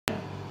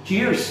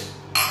Cheers!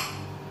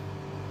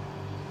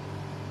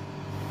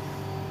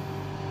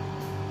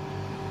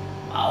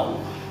 Wow!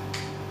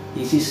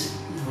 This is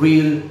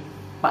real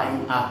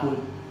pineapple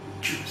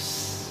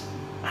juice.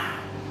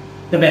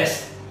 The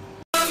best!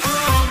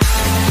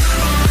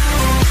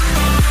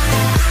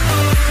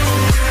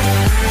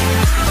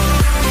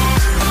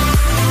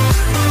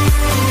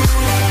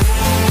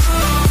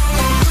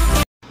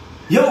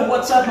 Yo!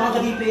 What's up mga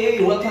ka-DPA?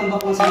 Welcome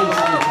back once again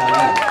sa aking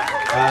channel.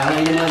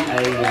 Ngayon naman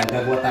ay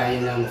gagawa tayo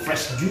ng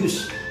fresh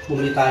juice.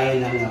 Bumili tayo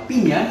ng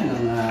pinya,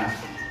 ng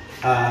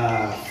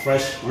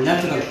fresh or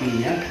natural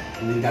pinya.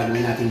 And then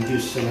gagawin natin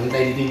juice. So meron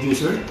tayo dito yung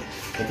juicer.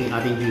 Ito yung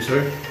ating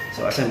juicer.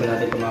 So assemble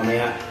natin ito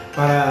mamaya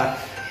para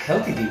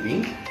healthy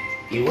living,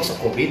 iwas sa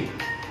COVID,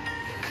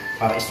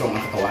 para strong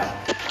ang katawan.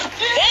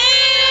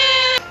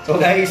 So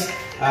guys,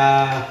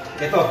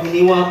 ito,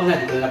 hiniwa ko na.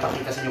 Dito na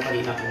napakita sa inyo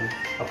kanina kung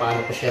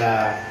paano ko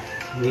siya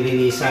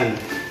nilinisan.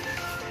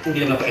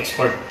 Hindi naman ako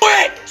expert.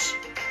 Wait!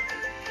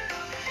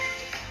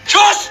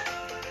 Just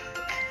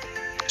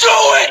do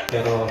it!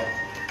 Pero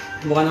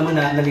mukha naman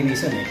na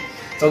nalinisan eh.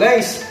 So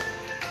guys,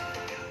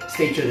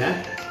 stay tuned ha.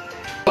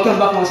 Welcome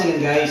back once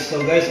again guys.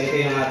 So guys, ito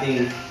yung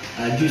ating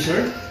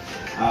juicer.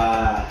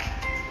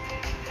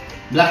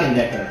 Black &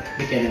 Decker.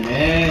 Bigyan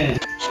naman.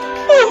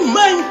 Oh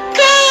my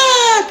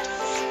God!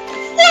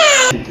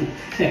 Wow!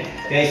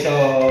 Guys, so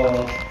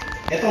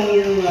itong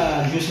yung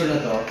juicer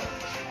na to,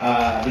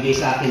 bigay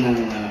sa akin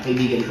ng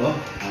kaibigan ko.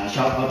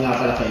 Shout out nga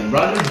pala kay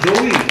Brother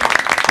Joey.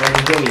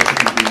 Brother Joey, nasa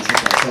Pilipinas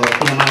siya. So,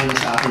 pinamahan niya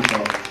sa akin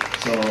to.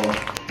 So,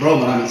 bro,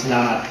 maraming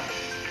salamat.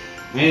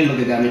 Ngayon,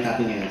 magagamit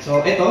natin ngayon.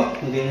 So, ito,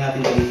 lagay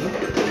natin ito dito.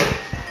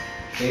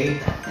 Okay.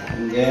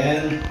 And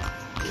then,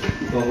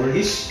 cover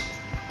this.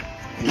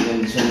 And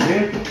then, this one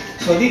here.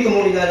 So, dito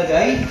mo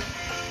ilalagay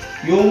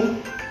yung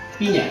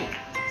pinya.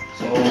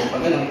 So, pag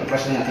ano,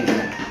 ipapress na natin ito.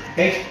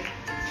 Okay?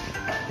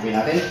 Gawin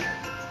natin.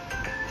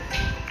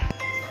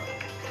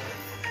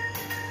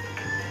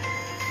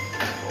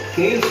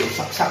 Okay,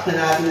 saksak na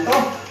natin ito.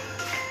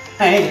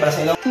 Ay, hindi para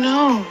sa ilaw.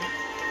 No.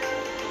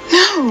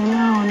 No,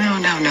 no, no,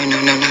 no, no, no,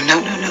 no, no,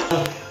 no,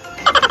 no.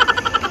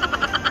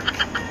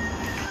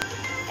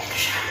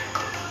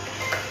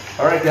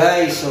 Alright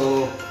guys,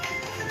 so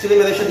actually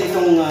meron siya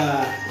ditong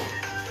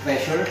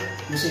pressure.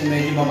 Kasi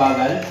medyo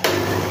mabagal.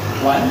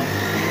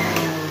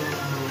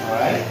 1.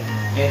 Alright.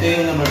 Ito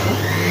yung number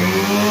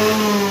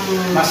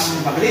 2. Mas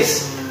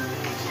mabilis.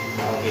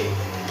 Okay.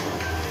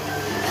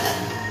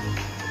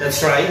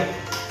 Let's try.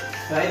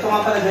 Ito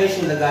nga pala guys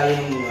yung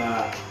lagayang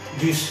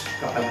juice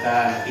kapag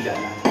napiga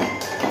na.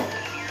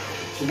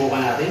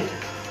 Subukan natin.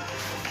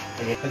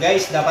 Okay. So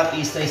guys, dapat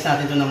i-slice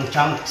natin ito ng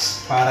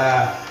chunks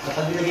para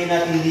kapag nilagay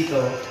natin dito,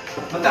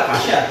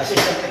 magkakasya. Kasi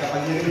syempre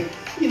kapag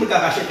hindi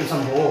magkakasya ito sa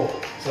buo.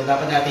 So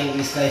dapat natin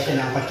i-slice siya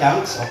ng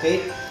pa-chunks.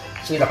 Okay?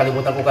 So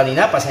nakalimutan ko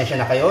kanina,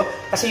 pasensya na kayo.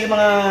 Kasi yung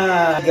mga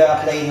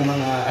nag-a-apply ng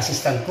mga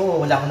assistant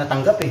ko, wala akong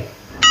natanggap eh.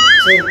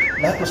 Kasi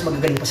lahat mas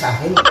magagaling pa sa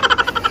akin.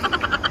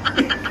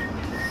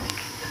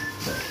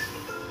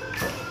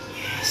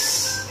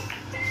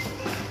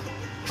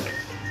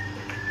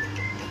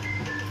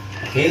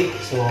 Okay,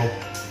 so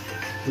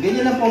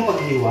ganyan lang po ang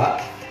paghiwa.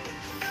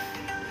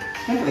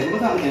 Siyempre,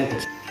 gumagamit na ito.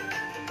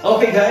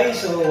 Okay guys,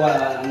 so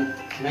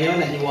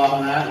ngayon nahiwa ko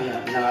na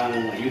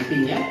yung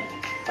pinya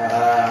para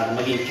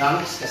maging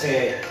chunks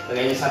kasi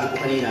kagaya yung sabi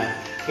ko kanina,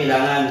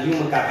 kailangan yung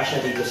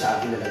magkakasya dito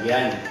sa ating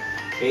lalagyan.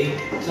 Okay,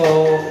 so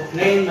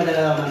ngayon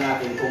malalaman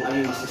natin kung ano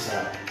yung mas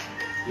masarap.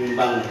 Yung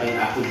bang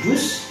pineapple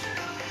juice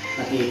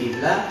na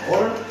tinitibla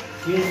or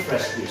yung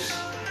fresh juice.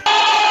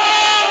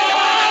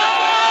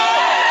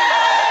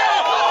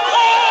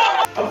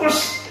 Of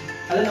course,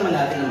 alam naman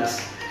natin na mas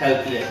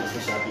healthy at mas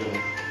masarap yung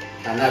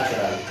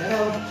natural. Pero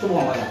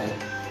subukan pa natin.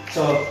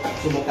 So,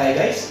 subok tayo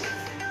guys.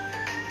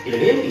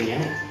 Ilagay yung pinya.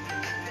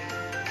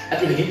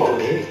 At ilagay pa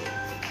ulit.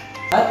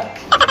 At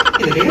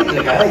ilagay na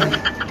ilagay.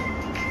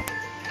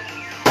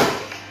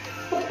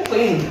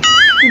 Pupukin.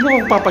 Hindi mo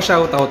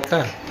magpapa-shoutout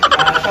ka.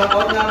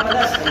 Shoutout nga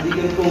pala sa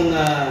kaibigan kong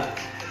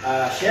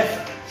chef,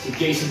 si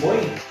JC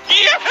Boy.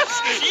 Yes!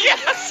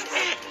 Yes!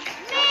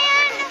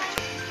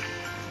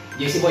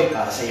 JC Boy,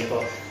 para sa iyo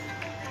po.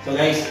 So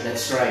guys,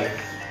 let's try.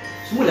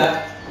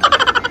 Sumula.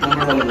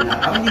 Number 1 muna.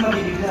 Para hindi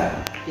mabibigla.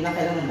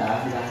 Kinakailangan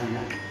dahan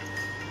na.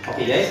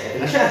 Okay guys, ito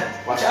na siya.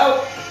 Watch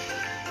out!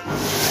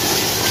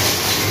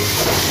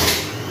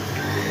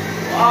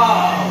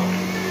 Wow!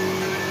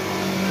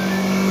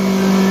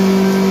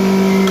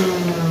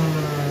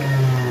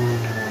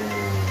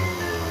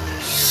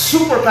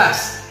 Super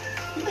fast!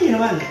 Ito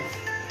yun naman.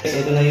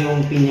 Ito na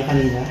yung pinya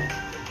kanina.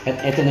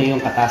 At ito na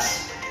yung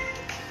katas.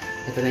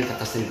 Ito na yung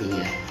katas ng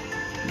pinya.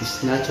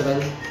 This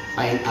natural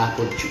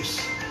pineapple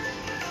juice.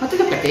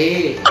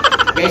 Matiga-pati.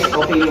 Guys,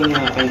 okay yung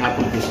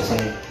pineapple juice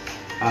kasi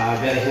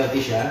very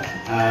healthy siya.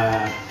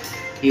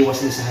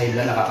 Iwas din sa high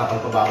blood.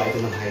 Nakakapagpababa ito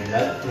ng high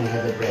blood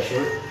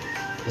pressure.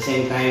 At the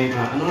same time,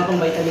 ano nga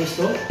pang vitamins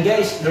to?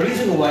 Guys, the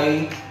reason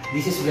why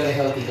this is very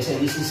healthy kasi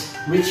this is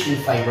rich in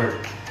fiber.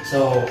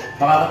 So,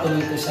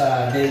 makakatulong ito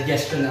sa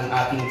digestion ng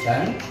ating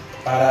tiyan.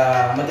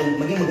 para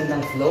maging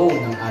magandang flow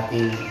ng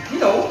ating,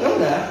 alam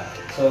na.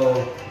 So,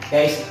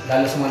 guys,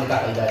 lalo sa mga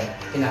nagkakaedad,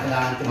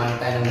 kinakailangan kumain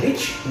tayo ng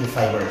rich in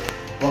fiber.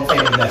 Huwag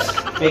fiberglass.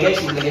 Okay guys,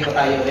 maglagay pa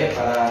tayo ulit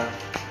para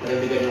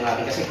malagyan yung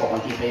ating, kasi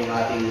kukunti pa yung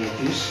ating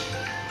juice.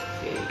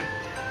 Okay.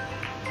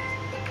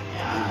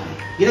 Yan.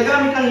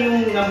 Ginagamit lang yung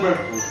number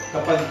 2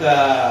 kapag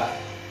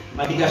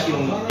matigas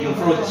yung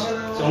fruits.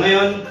 So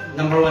ngayon,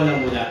 number 1 lang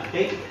muna.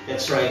 Okay,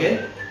 let's try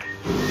again.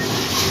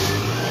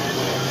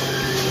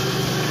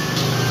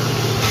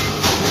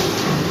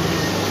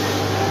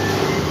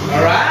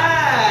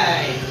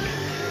 Alright!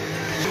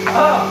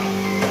 Oh!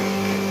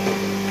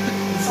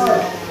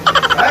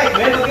 Right,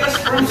 we have a guest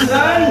from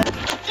Sudan.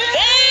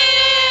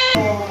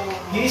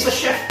 He is a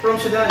chef from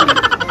Sudan.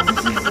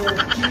 This is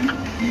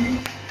kiwi.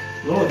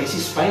 No, this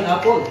is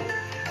pineapple.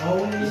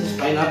 Oh, This is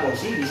pineapple.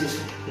 See, this is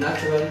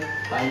natural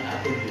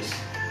pineapple juice.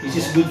 This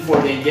is good for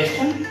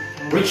digestion,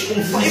 rich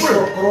in this is for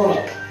fiber.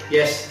 corona.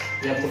 Yes,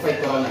 you have to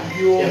fight corona.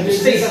 You have to drink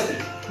stay this. healthy.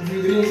 If you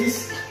drink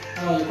this,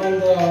 you can't.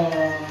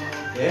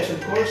 Yes, of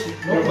course.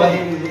 No Your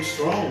body will look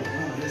strong.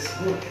 That's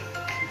good.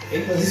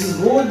 Okay? This is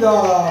good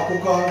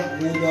cooker,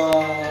 good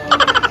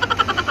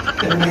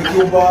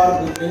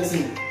YouTuber, good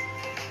anything.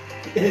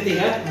 Anything,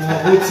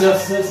 huh? Good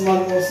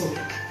salesman also.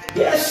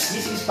 Yes,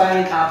 this is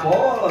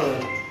pineapple.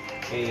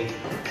 Okay.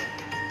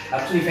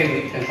 Actually,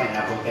 favorite ko yung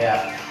pineapple. Kaya,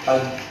 pag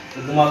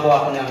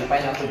gumagawa ko ng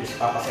pineapple juice,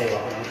 papasayaw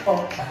ako ng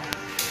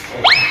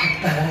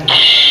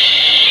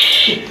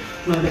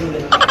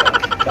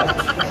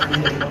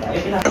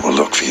I will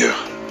look for you.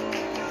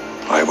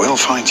 I will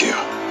find you.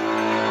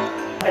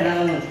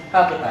 Kailangan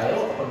happy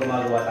tayo kapag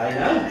gumagawa tayo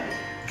ng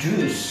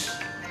juice.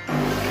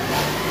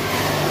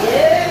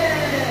 Yes!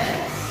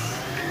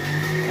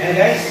 Ayan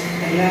guys,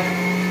 ayan.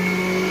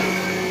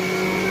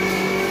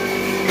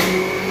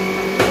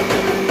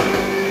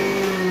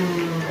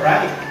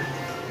 Right.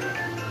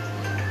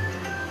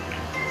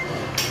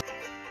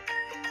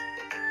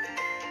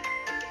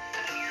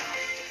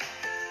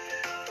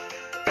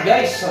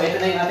 Guys, so ito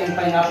na yung ating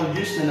pineapple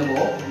juice na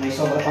nabuo. May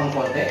sobra pang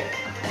konti.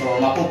 So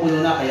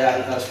mapupuno na kaya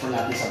i-transfer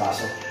natin sa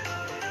baso.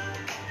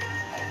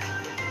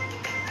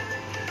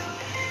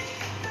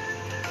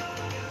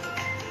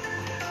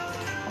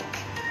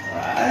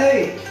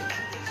 Alright.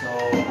 So,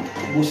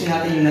 ubusin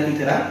natin yung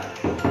natitira.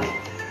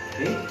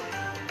 Okay.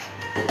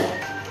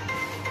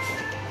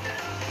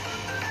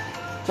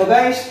 So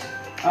guys,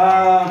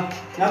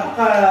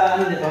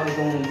 nito,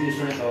 itong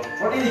juicer nito,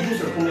 or any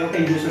juicer, kung meron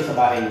kayong juicer sa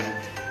bahay nyo,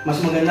 mas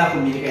maganda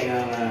kung bili kayo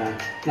ng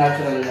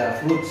natural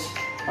fruits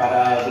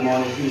para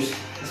gumawa ng juice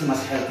kasi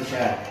mas healthy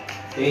siya.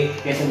 Okay?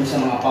 Kaysa dun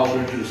sa mga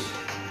powder juice.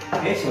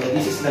 Okay, so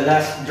this is the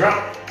last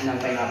drop ng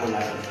pineapple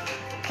natin.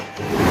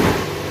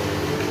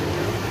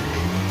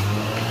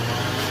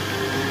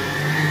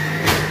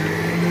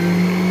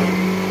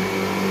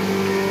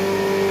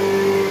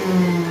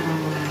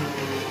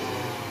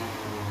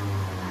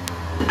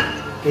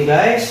 Okay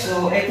guys,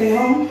 so ito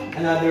yung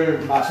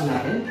another baso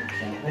natin.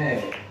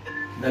 Siyempre,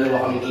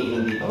 dalawa kami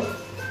iinom dito.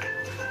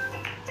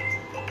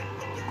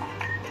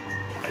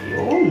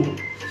 Ayun.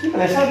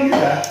 Siyempre, sabi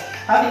nila,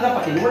 hati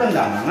kapatid, walang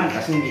lamangan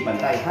kasi hindi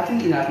pantay. Hati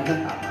hindi natin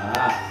ng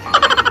tama.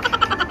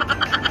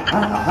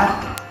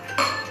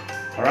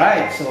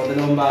 Alright, so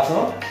dalawang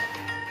baso.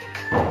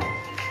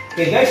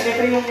 Okay guys,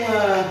 ito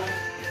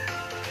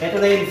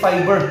na yung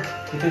fiber.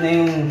 Ito na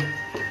yung,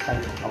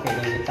 okay,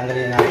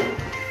 tanggalin natin.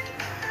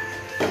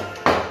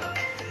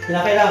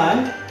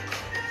 Kailangan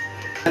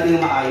natin yung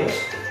maayos.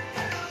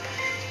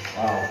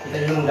 Wow, kita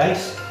nyo naman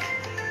guys.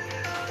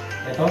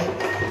 Ito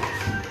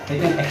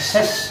yung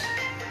excess.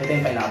 Ito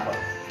yung pineapple.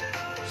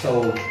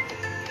 So,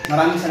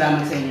 maraming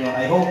salamat sa inyo.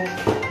 I hope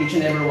each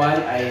and every one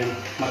ay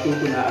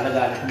matuto na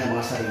alagaan natin ng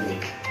mga sarili.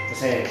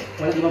 Kasi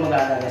walang iba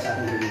mag-aalaga sa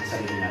ating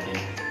sarili natin.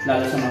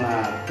 Lalo sa mga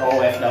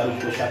ka-OFW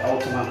ko, shout out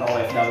sa mga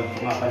ka-OFW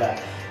ko nga pala.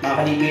 Mga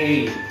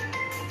ka-DBA,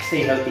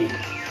 stay healthy,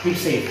 keep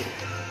safe.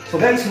 So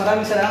guys,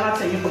 maraming salamat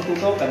sa inyong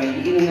pagtutok. Kami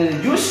iinom na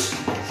ng juice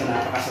sa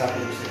napakasarap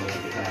ng juice na ito.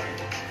 Tikman natin.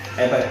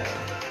 Eh ba?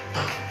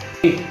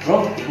 Okay,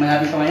 bro, tikman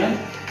natin ito ngayon.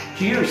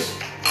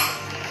 Cheers!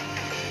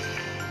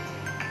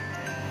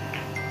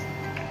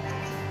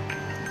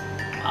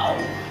 Wow!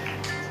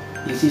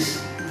 This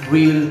is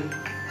real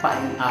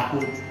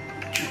pineapple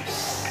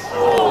juice.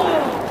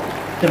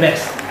 The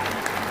best!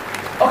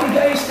 Okay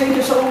guys, thank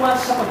you so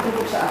much sa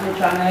pagtutok sa aking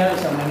channel.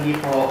 Sa mga hindi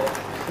po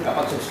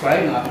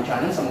nakapag-subscribe ng aking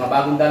channel. Sa mga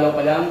bagong dalaw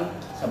pa lang,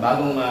 sa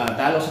bagong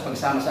dalaw sa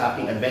pagsama sa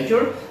aking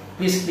adventure,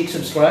 please click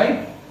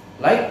subscribe,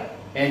 like,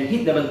 and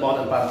hit the bell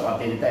button para to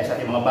update tayo sa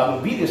ating mga bagong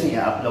videos na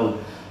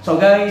i-upload.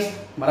 So guys,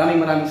 maraming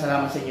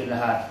salamat sa inyo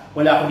lahat.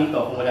 Wala ako dito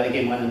kung wala rin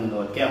kayong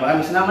manonood. Kaya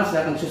maraming salamat sa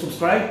lahat ng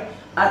susubscribe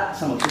at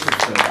sa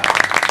magsusubscribe.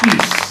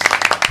 Peace!